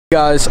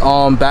Guys,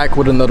 back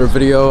with another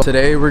video.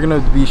 Today we're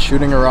gonna be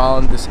shooting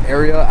around this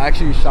area. I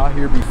actually shot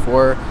here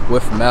before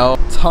with Mel.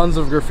 Tons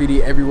of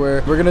graffiti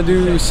everywhere. We're gonna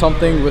do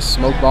something with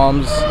smoke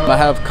bombs. I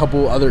have a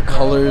couple other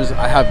colors.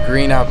 I have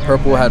green, I have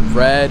purple, I have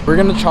red. We're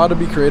gonna try to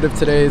be creative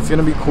today. It's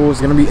gonna be cool, it's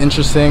gonna be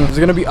interesting. There's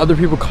gonna be other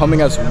people coming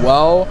as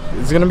well.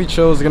 It's gonna be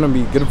chill, it's gonna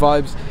be good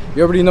vibes.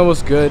 You already know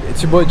what's good.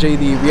 It's your boy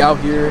JD. We out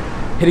here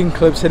hitting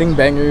clips, hitting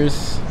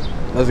bangers.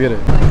 Let's get it.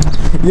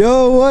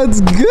 Yo,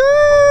 what's good?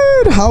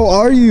 How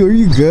are you? Are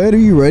you good? Are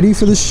you ready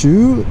for the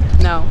shoot?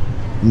 No.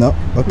 No?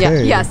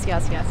 Okay. Yeah,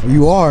 yes.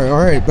 You are?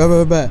 Alright,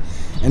 bet.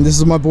 And this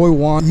is my boy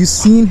Juan. You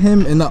seen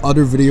him in the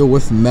other video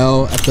with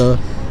Mel at the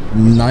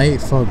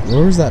night. Fuck,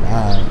 where was that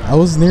at? I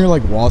was near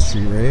like Wall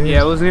Street, right?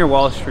 Yeah, it was near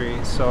Wall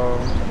Street. So,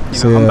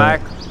 you know, I'm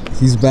back.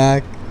 He's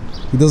back.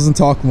 He doesn't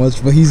talk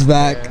much, but he's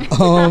back.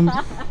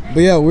 Yeah. But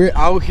yeah, we're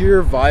out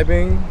here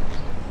vibing.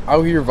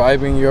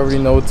 You already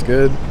know it's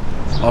good.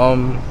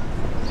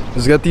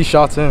 Let's get these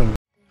shots in.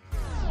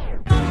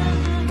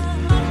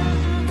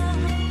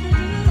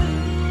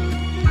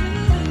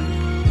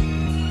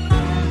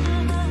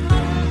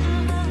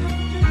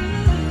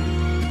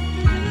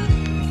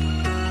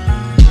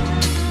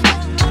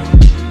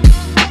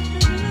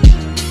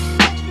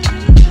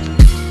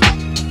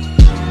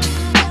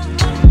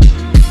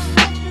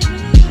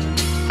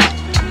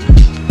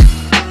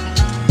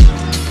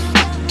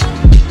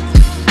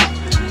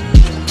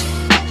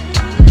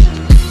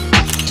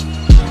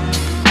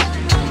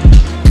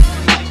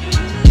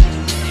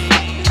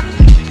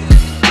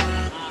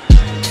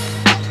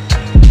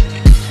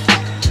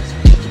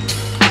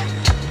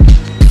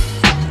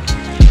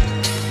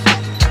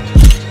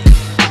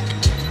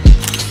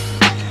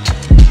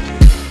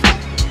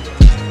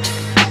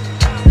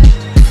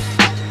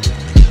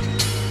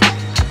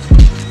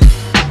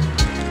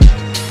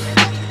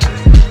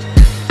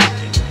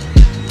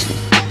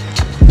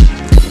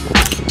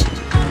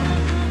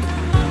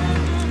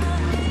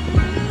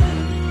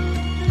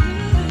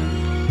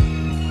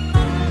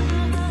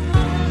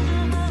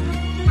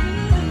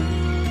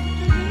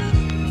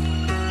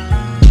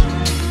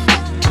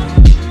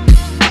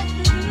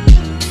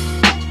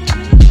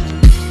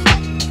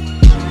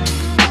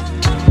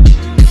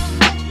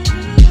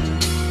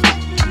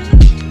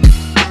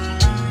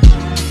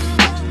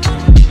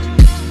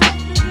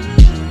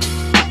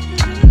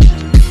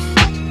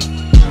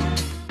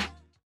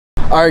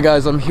 Alright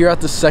guys, I'm here at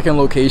the second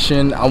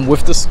location. I'm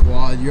with the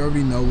squad. You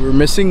already know we're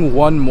missing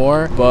one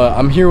more, but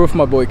I'm here with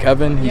my boy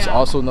Kevin. He's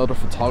also another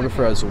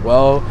photographer as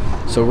well.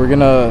 So we're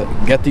gonna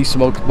get these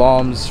smoke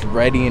bombs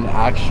ready in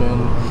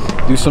action,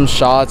 do some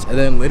shots, and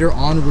then later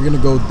on we're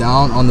gonna go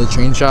down on the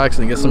train tracks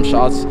and get some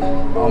shots.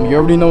 You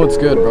already know what's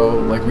good, bro.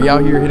 Like, we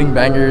out here hitting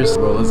bangers,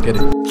 bro. Let's get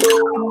it.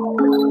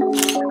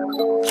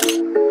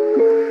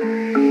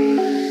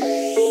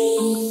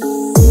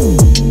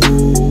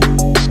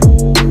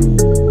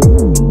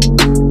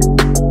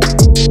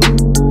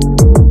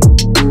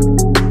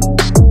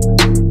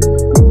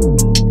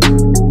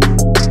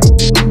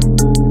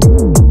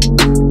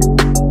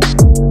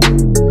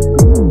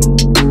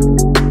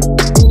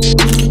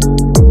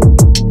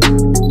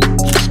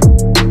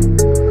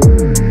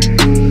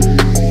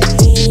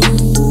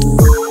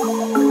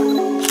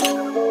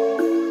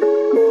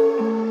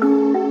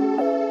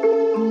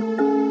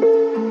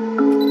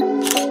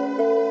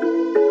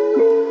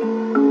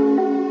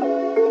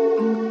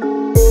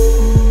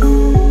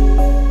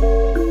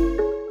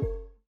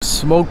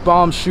 Smoke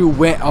bomb shoot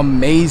went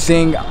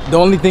amazing. The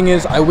only thing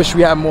is, I wish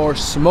we had more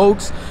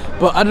smokes,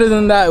 but other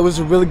than that, it was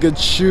a really good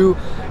shoot.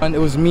 And it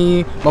was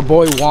me, my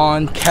boy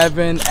Juan,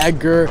 Kevin,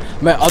 Edgar,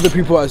 met other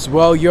people as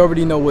well. You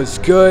already know what's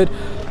good.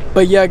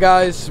 But yeah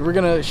guys, we're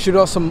gonna shoot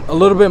out a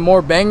little bit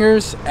more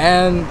bangers,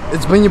 and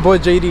it's been your boy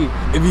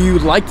JD. If you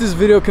like this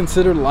video,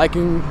 consider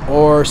liking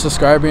or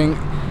subscribing.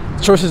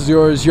 The choice is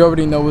yours. You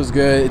already know what's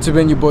good. It's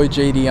been your boy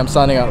JD. I'm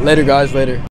signing out. Later guys, later.